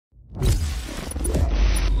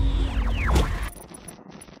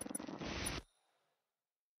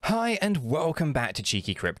Hi and welcome back to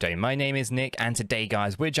Cheeky Crypto. My name is Nick, and today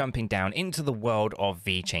guys we're jumping down into the world of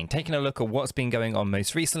VeChain, taking a look at what's been going on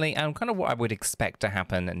most recently and kind of what I would expect to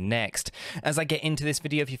happen next. As I get into this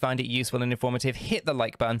video, if you find it useful and informative, hit the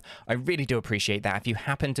like button. I really do appreciate that. If you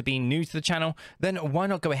happen to be new to the channel, then why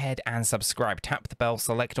not go ahead and subscribe, tap the bell,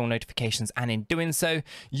 select all notifications, and in doing so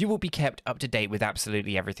you will be kept up to date with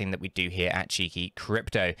absolutely everything that we do here at Cheeky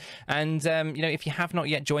Crypto. And if you have not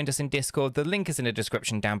yet joined us in Discord, the link is in the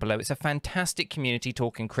description down below. It's a fantastic community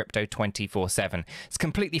talking crypto 24/7. It's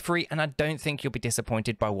completely free, and I don't think you'll be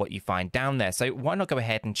disappointed by what you find down there. So why not go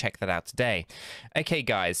ahead and check that out today? Okay,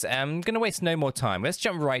 guys, I'm going to waste no more time. Let's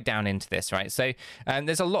jump right down into this, right? So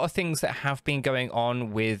there's a lot of things that have been going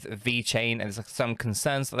on with VeChain, and there's some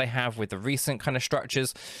concerns that they have with the recent kind of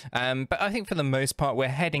structures. But I think for the most part, we're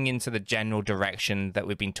heading into the general direction that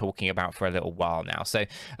we've been talking about for a little while now. So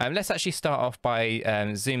let's actually start off by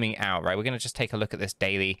zooming out, right? We're going to just take a look at this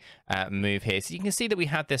daily move here. So you can see that we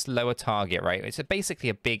have this lower target, right? It's basically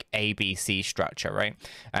a big ABC structure, right?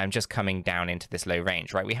 Just coming down into this low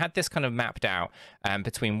range, right? We had this kind of mapped out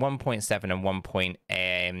between 1.7 and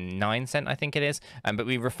 1.9 cent, I think it is. But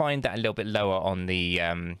we refined that a little bit lower on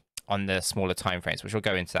the smaller time frames, which we'll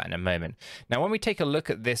go into that in a moment. Now, when we take a look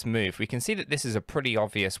at this move, we can see that this is a pretty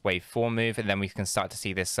obvious wave 4 move, and then we can start to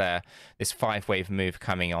see this this 5-wave move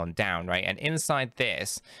coming on down, right? And inside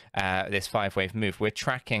this 5-wave move, we're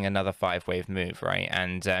tracking another 5-wave move, right?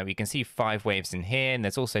 And we can see 5 waves in here, and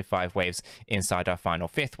there's also 5 waves inside our final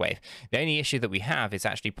 5th wave. The only issue that we have is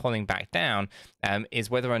actually pulling back down is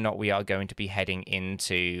whether or not we are going to be heading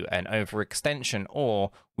into an overextension,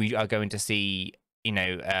 or we are going to see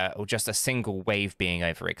or just a single wave being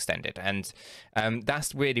overextended. And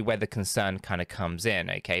that's really where the concern kind of comes in,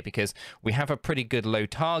 okay? Because we have a pretty good low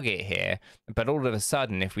target here, but all of a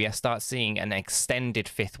sudden, if we start seeing an extended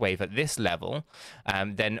 5th wave at this level,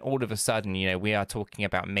 then all of a sudden, we are talking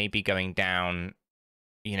about maybe going down,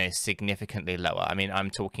 significantly lower. I mean,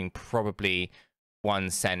 I'm talking probably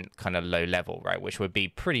 1 cent kind of low level, right? Which would be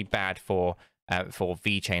pretty bad for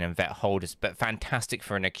VeChain and VET holders, but fantastic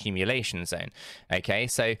for an accumulation zone. Okay,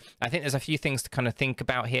 so I think there's a few things to kind of think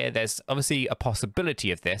about here. There's obviously a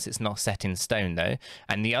possibility of this. It's not set in stone though.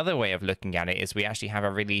 And the other way of looking at it is we actually have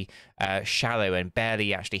a really shallow and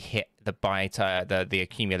barely actually hit the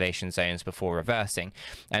accumulation zones before reversing.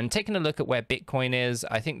 And taking a look at where Bitcoin is,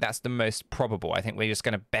 I think that's the most probable. I think we're just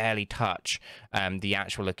going to barely touch the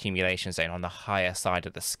actual accumulation zone on the higher side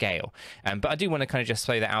of the scale. But I do want to kind of just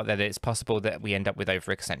throw that out there, that it's possible that we end up with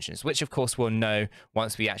overextensions, which of course we'll know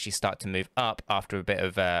once we actually start to move up after a bit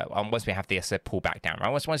of once we have this pull back down,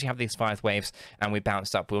 right? Once you have these 5 waves and we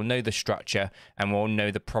bounce up, we'll know the structure and we'll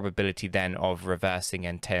know the probability then of reversing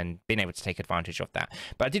and being able to take advantage of that.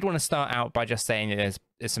 But I did want to start out by just saying that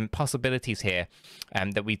there's some possibilities here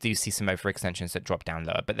that we do see some overextensions that drop down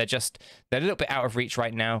lower, but they're a little bit out of reach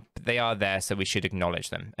right now, but they are there, so we should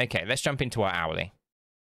acknowledge them. Okay, let's jump into our hourly.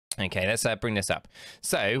 Okay, let's bring this up.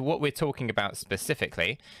 So what we're talking about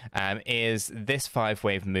specifically is this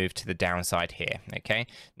 5-wave move to the downside here. Okay,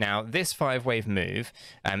 now this 5-wave move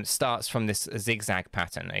starts from this zigzag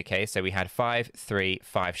pattern. Okay, so we had 5, 3,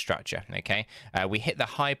 5 structure. Okay, we hit the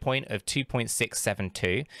high point of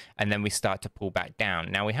 2.672, and then we start to pull back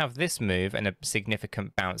down. Now we have this move and a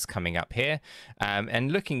significant bounce coming up here.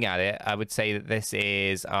 And looking at it, I would say that this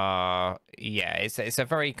is it's a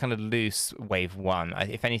very kind of loose wave 1.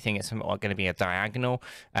 If anything, it's going to be a diagonal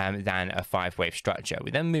than a 5-wave structure. We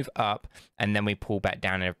then move up and then we pull back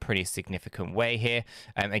down in a pretty significant way here.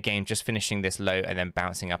 Again, just finishing this low and then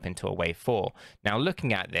bouncing up into a wave 4. Now,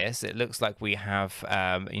 looking at this, it looks like we have,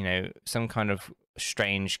 some kind of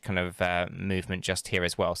strange kind of movement just here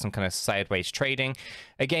as well, some kind of sideways trading.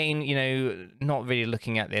 Again, not really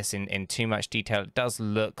looking at this in too much detail. It does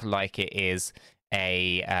look like it is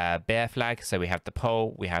a bear flag. So we have the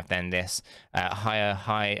pole, we have then this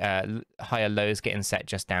higher lows getting set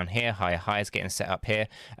just down here, higher highs getting set up here,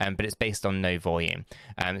 but it's based on no volume.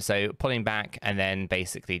 So pulling back and then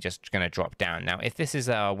basically just going to drop down. Now, if this is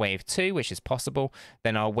our wave 2, which is possible,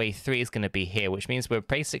 then our wave 3 is going to be here, which means we're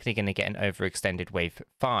basically going to get an overextended wave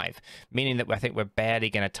 5, meaning that I think we're barely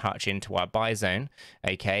going to touch into our buy zone,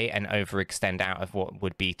 okay, and overextend out of what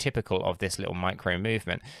would be typical of this little micro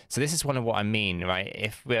movement. So this is one of what I mean, right?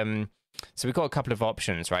 If so we've got a couple of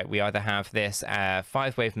options, right? We either have this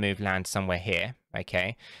 5-wave move land somewhere here,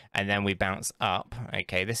 okay, and then we bounce up,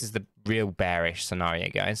 okay. This is the real bearish scenario,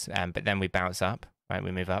 guys. But then we bounce up, right? We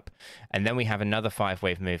move up, and then we have another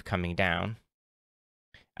 5-wave move coming down,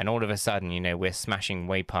 and all of a sudden, we're smashing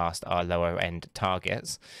way past our lower end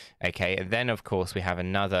targets, okay. And then of course we have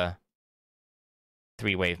another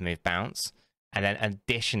 3-wave move bounce, and then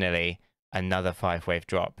additionally another 5-wave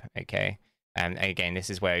drop. Okay. And again, this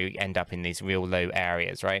is where you end up in these real low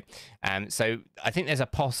areas, right? So I think there's a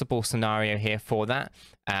possible scenario here for that.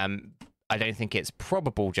 I don't think it's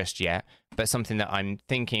probable just yet, but something that I'm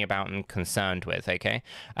thinking about and concerned with, okay?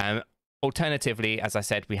 Alternatively, as I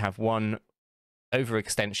said, we have one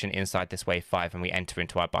overextension inside this wave 5 and we enter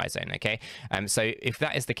into our buy zone, okay? So if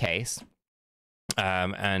that is the case,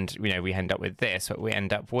 and, you know, we end up with this, what we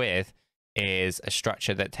end up with is a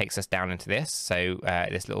structure that takes us down into this. So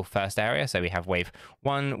this little first area. So we have wave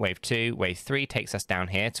 1, wave 2, wave 3 takes us down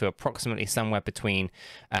here to approximately somewhere between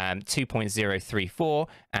 2.034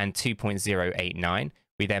 and 2.089.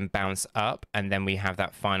 We then bounce up and then we have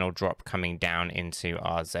that final drop coming down into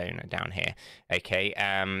our zone down here. Okay.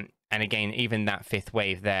 And again, even that 5th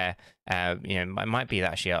wave there, you know, it might be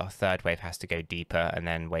that actually our 3rd wave has to go deeper, and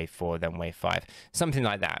then wave 4, then wave 5, something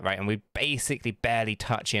like that, right? And we basically barely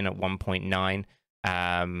touch in at 1.9.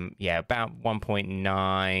 Yeah, about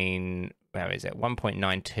 1.9. Where is it?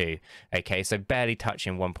 1.92. Okay, so barely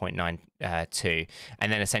touching 1.92, and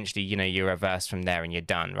then essentially, you know, you reverse from there and you're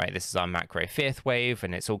done, right? This is our macro 5th wave,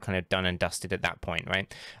 and it's all kind of done and dusted at that point,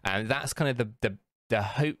 right? And that's kind of the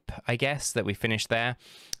hope, I guess, that we finish there.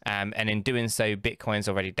 And in doing so, Bitcoin's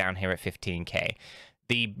already down here at 15K.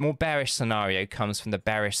 The more bearish scenario comes from the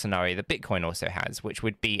bearish scenario that Bitcoin also has, which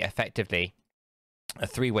would be effectively a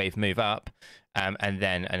 3-wave move up, and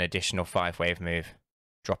then an additional 5-wave move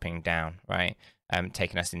dropping down, right?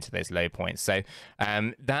 Taking us into those low points. So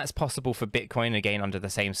that's possible for Bitcoin, again, under the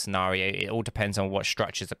same scenario. It all depends on what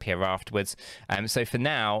structures appear afterwards. So for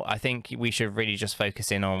now, I think we should really just focus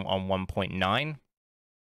in on 1.9.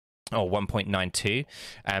 or 1.92,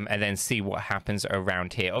 and then see what happens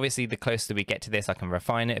around here. Obviously, the closer we get to this, I can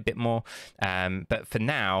refine it a bit more. But for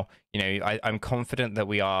now, you know, I'm confident that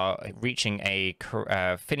we are reaching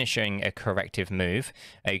finishing a corrective move,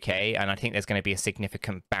 okay? And I think there's going to be a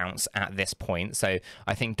significant bounce at this point. So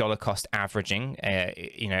I think dollar cost averaging,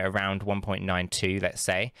 you know, around 1.92, let's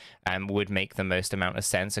say, would make the most amount of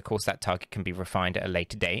sense. Of course, that target can be refined at a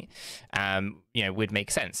later date. You know, would make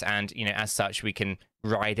sense. And, you know, as such, we can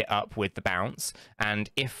ride it up with the bounce, and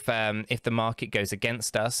if the market goes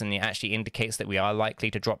against us and it actually indicates that we are likely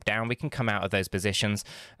to drop down, we can come out of those positions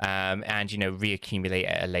and, you know, reaccumulate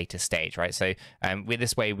at a later stage, right? So with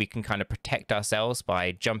this way, we can kind of protect ourselves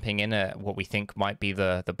by jumping in at what we think might be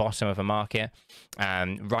the bottom of a market,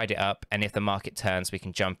 ride it up, and if the market turns, we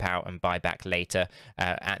can jump out and buy back later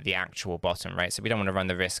at the actual bottom, right? So we don't want to run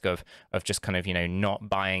the risk of just kind of, you know, not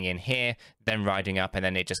buying in here, then riding up, and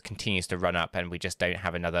then it just continues to run up and we just don't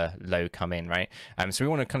have another low come in, right? So we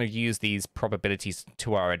want to kind of use these probabilities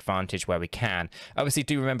to our advantage where we can. Obviously,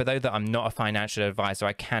 do remember though that I'm not a financial advisor.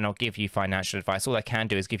 I cannot give you financial advice. All I can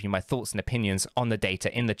do is give you my thoughts and opinions on the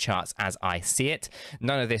data in the charts as I see it.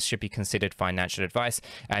 None of this should be considered financial advice.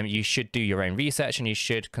 You should do your own research and you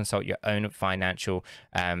should consult your own financial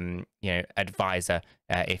you know, advisor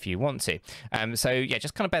if you want to. So yeah,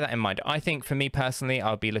 just kind of bear that in mind. I think for me personally,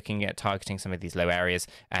 I'll be looking at targeting some of these low areas,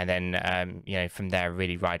 and then you know, from there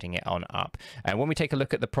really riding it on up. When we take a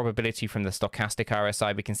look at the probability from the stochastic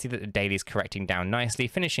RSI, we can see that the daily is correcting down nicely,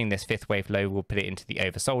 finishing this 5th wave low. We'll put it into the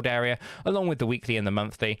oversold area along with the weekly and the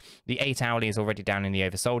monthly. The 8-hourly is already down in the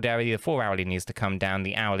oversold area. The 4-hourly needs to come down.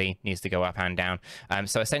 The hourly needs to go up and down.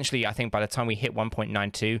 So essentially, I think by the time we hit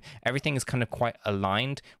 1.92, everything is kind of quite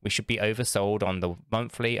aligned. We should be oversold on the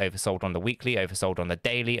monthly, oversold on the weekly, oversold on the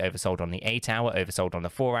daily, oversold on the 8-hour, oversold on the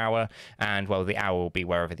 4-hour, and well, the hour will be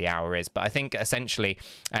wherever the hour is. But I think essentially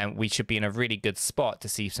we should be in a really good spot to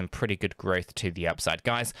see some pretty good growth to the upside.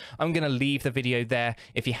 Guys, I'm going to leave the video there.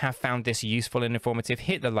 If you have found this useful and informative,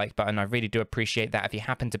 hit the like button. I really do appreciate that. If you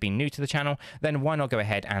happen to be new to the channel, then why not go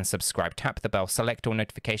ahead and subscribe, tap the bell, select all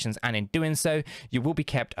notifications, and in doing so, you will be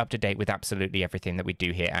kept up to date with absolutely everything that we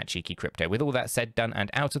do here at Cheeky Crypto. With all that said, done, and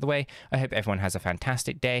out of the way, I hope everyone has a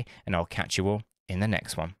fantastic day, and I'll catch you all in the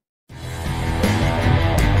next one.